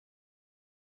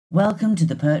Welcome to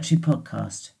the Poetry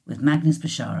Podcast with Magnus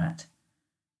Basharat,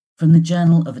 from the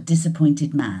Journal of a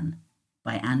Disappointed Man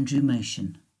by Andrew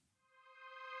Motion.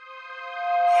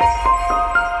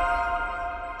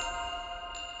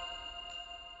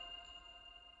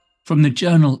 From the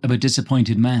Journal of a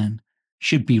Disappointed Man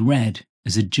should be read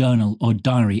as a journal or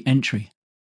diary entry.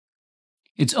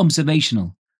 It's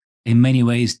observational, in many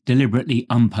ways deliberately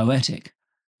unpoetic,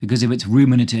 because of its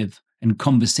ruminative and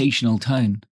conversational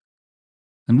tone.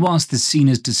 And whilst the scene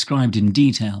is described in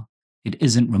detail, it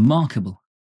isn't remarkable.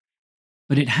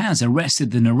 But it has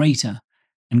arrested the narrator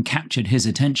and captured his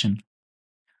attention.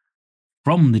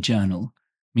 From the journal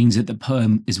means that the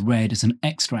poem is read as an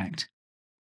extract,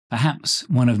 perhaps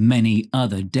one of many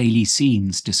other daily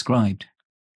scenes described.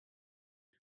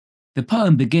 The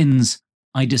poem begins,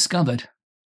 "I discovered,"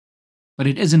 but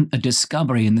it isn't a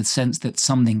discovery in the sense that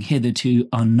something hitherto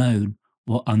unknown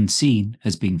or unseen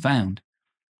has been found.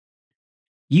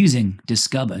 Using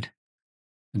discovered,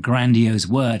 a grandiose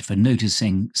word for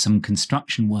noticing some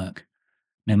construction work,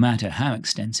 no matter how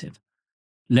extensive,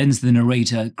 lends the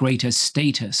narrator greater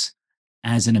status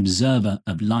as an observer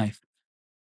of life.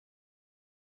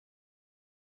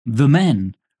 The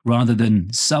men, rather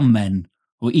than some men,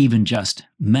 or even just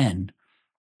men,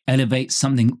 elevate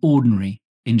something ordinary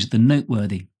into the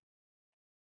noteworthy,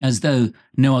 as though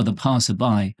no other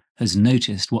passerby has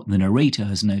noticed what the narrator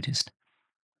has noticed.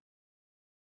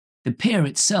 The pier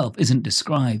itself isn't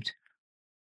described.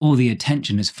 All the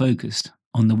attention is focused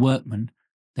on the workmen,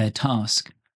 their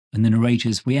task, and the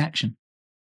narrator's reaction.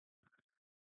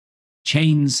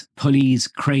 Chains, pulleys,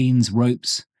 cranes,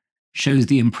 ropes shows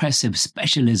the impressive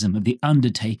specialism of the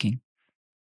undertaking,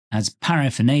 as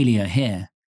paraphernalia here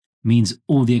means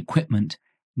all the equipment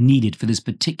needed for this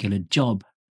particular job.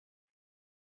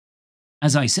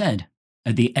 As I said,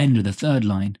 at the end of the third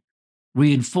line,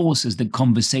 reinforces the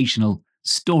conversational,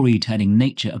 storytelling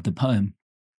nature of the poem.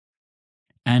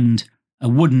 And a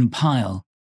wooden pile,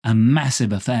 a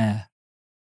massive affair,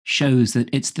 shows that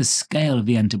it's the scale of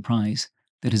the enterprise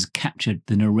that has captured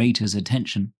the narrator's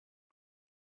attention.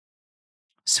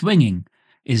 Swinging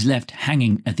is left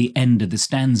hanging at the end of the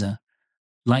stanza,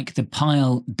 like the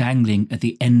pile dangling at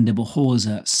the end of a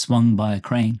hawser swung by a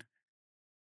crane.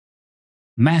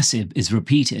 Massive is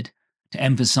repeated to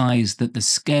emphasize that the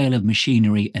scale of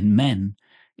machinery and men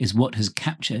is what has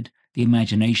captured the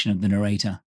imagination of the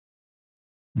narrator.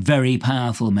 Very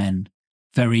powerful men,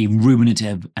 very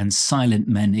ruminative and silent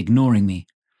men ignoring me,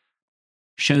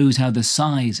 shows how the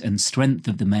size and strength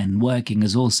of the men working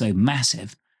is also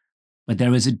massive, but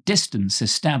there is a distance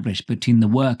established between the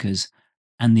workers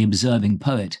and the observing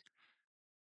poet.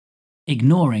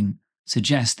 Ignoring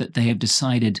suggests that they have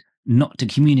decided not to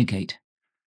communicate.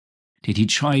 Did he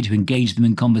try to engage them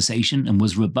in conversation and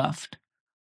was rebuffed?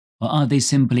 Or are they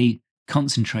simply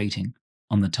concentrating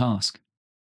on the task?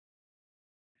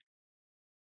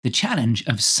 The challenge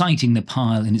of sighting the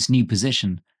pile in its new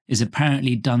position is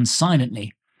apparently done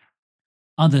silently,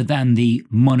 other than the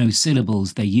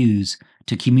monosyllables they use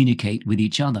to communicate with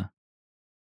each other.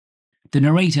 The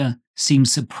narrator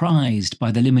seems surprised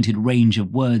by the limited range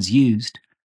of words used,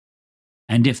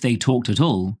 and if they talked at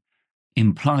all,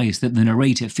 implies that the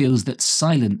narrator feels that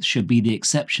silence should be the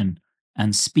exception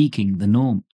and speaking the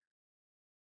norm.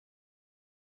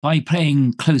 By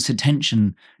paying close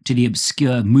attention to the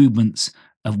obscure movements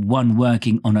of one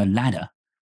working on a ladder,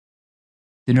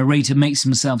 the narrator makes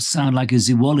himself sound like a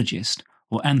zoologist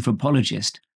or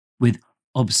anthropologist, with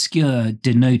obscure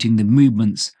denoting the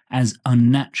movements as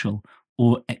unnatural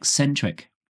or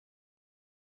eccentric.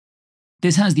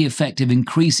 This has the effect of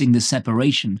increasing the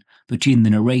separation between the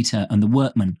narrator and the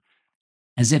workman,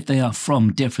 as if they are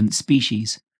from different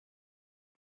species.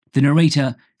 The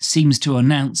narrator seems to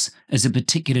announce as a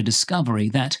particular discovery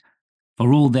that,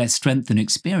 for all their strength and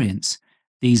experience,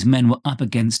 these men were up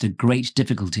against a great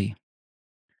difficulty.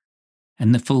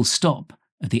 And the full stop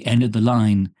at the end of the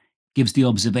line gives the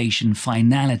observation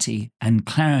finality and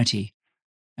clarity,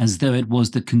 as though it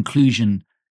was the conclusion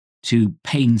to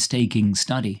painstaking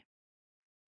study.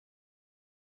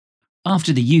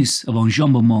 After the use of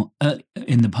enjambment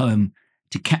in the poem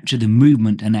to capture the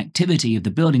movement and activity of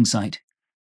the building site,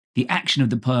 the action of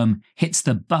the poem hits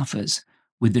the buffers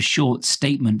with the short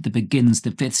statement that begins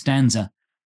the fifth stanza,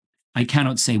 "I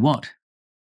cannot say what."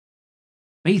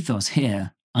 Pathos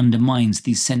here undermines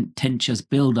the sententious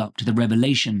build-up to the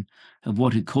revelation of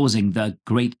what is causing the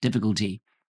great difficulty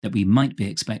that we might be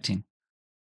expecting.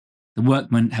 The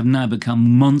workmen have now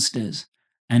become monsters,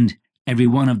 and every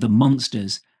one of the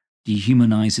monsters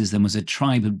dehumanizes them as a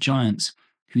tribe of giants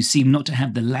who seem not to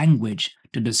have the language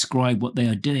to describe what they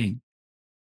are doing.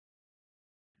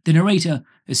 The narrator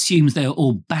assumes they are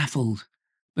all baffled,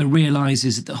 but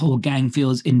realizes that the whole gang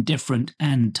feels indifferent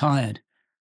and tired.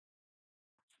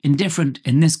 Indifferent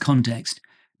in this context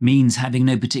means having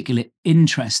no particular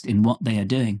interest in what they are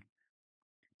doing.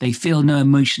 They feel no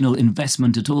emotional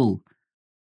investment at all.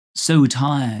 So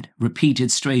tired,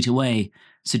 repeated straight away,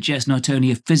 suggests not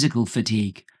only a physical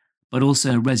fatigue, but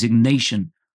also a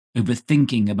resignation over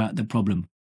thinking about the problem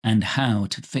and how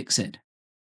to fix it.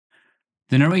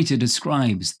 The narrator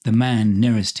describes the man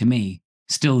nearest to me,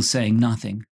 still saying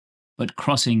nothing, but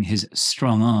crossing his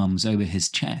strong arms over his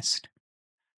chest,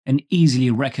 an easily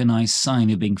recognized sign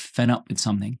of being fed up with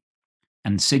something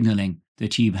and signaling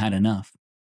that you've had enough.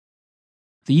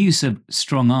 The use of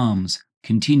strong arms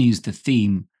continues the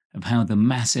theme of how the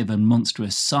massive and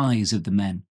monstrous size of the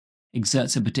men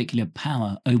exerts a particular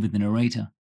power over the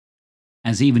narrator,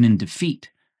 as even in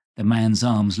defeat, the man's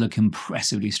arms look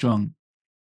impressively strong.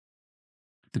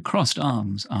 The crossed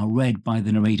arms are read by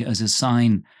the narrator as a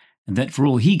sign that for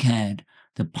all he cared,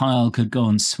 the pile could go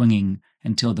on swinging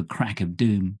until the crack of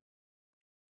doom.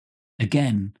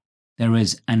 Again, there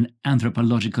is an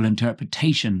anthropological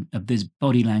interpretation of this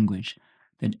body language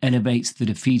that elevates the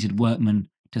defeated workman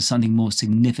to something more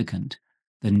significant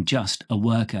than just a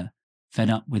worker fed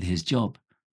up with his job.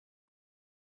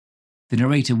 The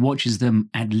narrator watches them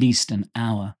at least an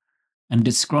hour and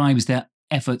describes their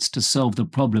efforts to solve the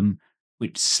problem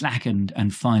which slackened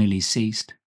and finally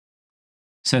ceased.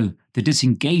 So the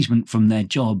disengagement from their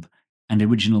job and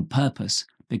original purpose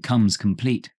becomes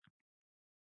complete.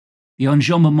 The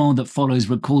enjambment that follows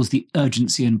recalls the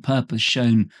urgency and purpose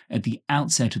shown at the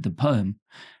outset of the poem,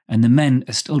 and the men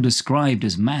are still described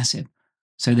as massive,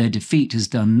 so their defeat has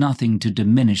done nothing to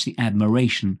diminish the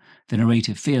admiration the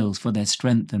narrator feels for their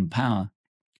strength and power,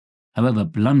 however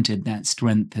blunted that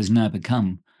strength has now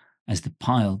become as the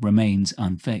pile remains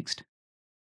unfixed.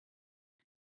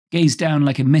 Gaze down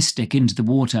like a mystic into the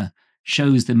water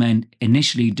shows the men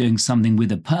initially doing something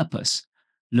with a purpose,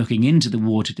 looking into the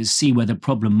water to see where the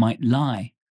problem might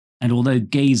lie, and although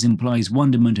gaze implies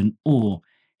wonderment and awe,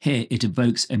 here it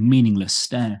evokes a meaningless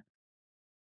stare.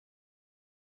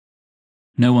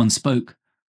 No one spoke,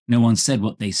 no one said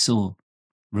what they saw,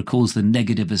 recalls the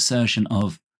negative assertion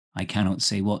of, I cannot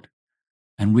say what,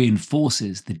 and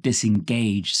reinforces the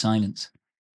disengaged silence.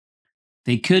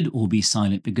 They could all be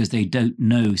silent because they don't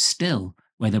know still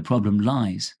where the problem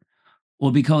lies,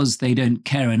 or because they don't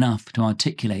care enough to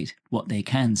articulate what they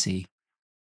can see.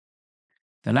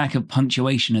 The lack of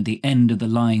punctuation at the end of the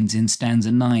lines in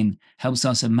stanza 9 helps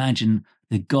us imagine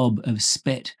the gob of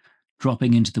spit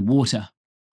dropping into the water.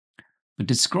 But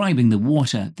describing the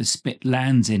water the spit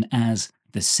lands in as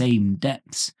the same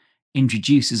depths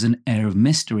introduces an air of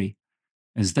mystery,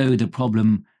 as though the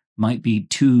problem might be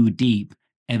too deep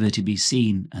ever to be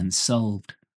seen and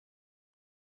solved.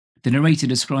 The narrator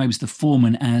describes the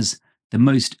foreman as the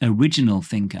most original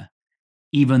thinker,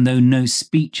 even though no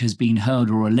speech has been heard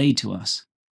or relayed to us.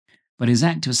 But his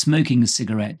act of smoking a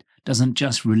cigarette doesn't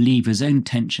just relieve his own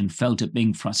tension felt at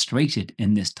being frustrated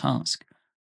in this task,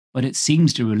 but it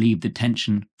seems to relieve the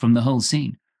tension from the whole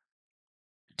scene.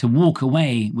 To walk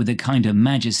away with a kind of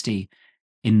majesty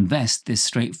invests this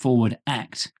straightforward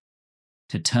act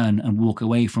to turn and walk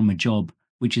away from a job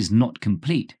which is not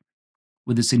complete,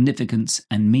 with a significance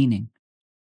and meaning.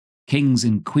 Kings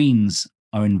and queens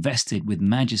are invested with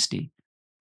majesty,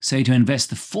 so to invest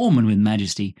the foreman with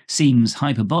majesty seems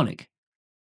hyperbolic.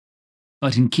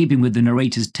 But in keeping with the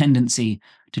narrator's tendency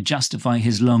to justify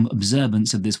his long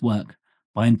observance of this work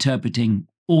by interpreting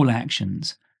all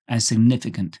actions as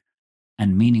significant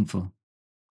and meaningful.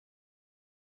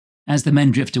 As the men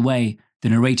drift away, the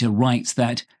narrator writes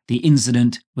that the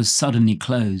incident was suddenly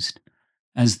closed,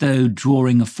 as though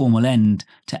drawing a formal end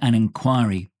to an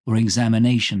inquiry or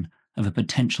examination of a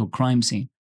potential crime scene.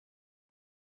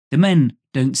 The men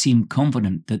don't seem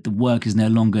confident that the work is no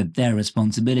longer their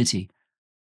responsibility,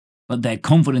 but their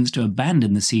confidence to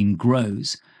abandon the scene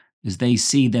grows as they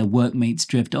see their workmates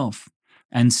drift off,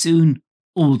 and soon,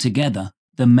 all together,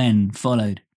 the men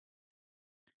followed.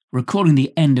 Recalling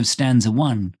the end of stanza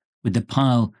 1, with the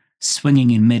pile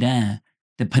swinging in mid-air,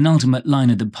 the penultimate line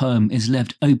of the poem is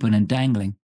left open and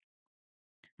dangling.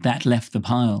 That left the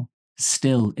pile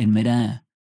still in mid-air,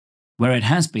 where it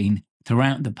has been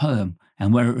throughout the poem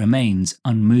and where it remains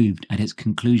unmoved at its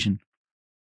conclusion.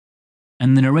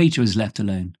 And the narrator is left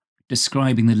alone,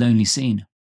 describing the lonely scene.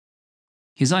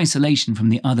 His isolation from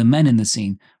the other men in the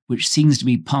scene, which seems to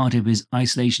be part of his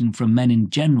isolation from men in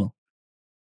general.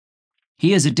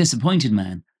 He is a disappointed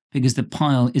man because the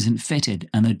pile isn't fitted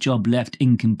and the job left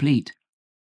incomplete.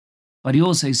 But he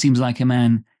also seems like a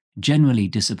man generally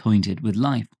disappointed with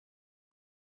life.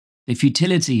 The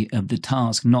futility of the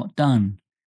task not done,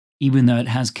 even though it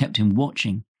has kept him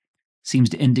watching, seems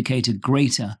to indicate a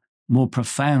greater, more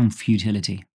profound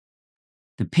futility.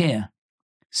 The pier,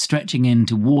 stretching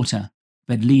into water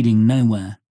but leading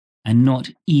nowhere, and not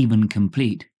even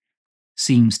complete,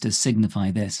 seems to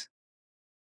signify this.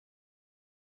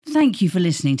 Thank you for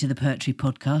listening to the Poetry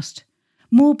Podcast.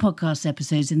 More podcast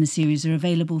episodes in the series are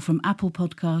available from Apple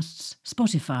Podcasts,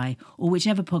 Spotify, or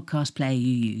whichever podcast player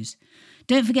you use.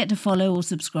 Don't forget to follow or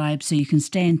subscribe so you can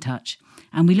stay in touch,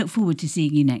 and we look forward to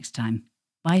seeing you next time.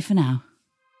 Bye for now.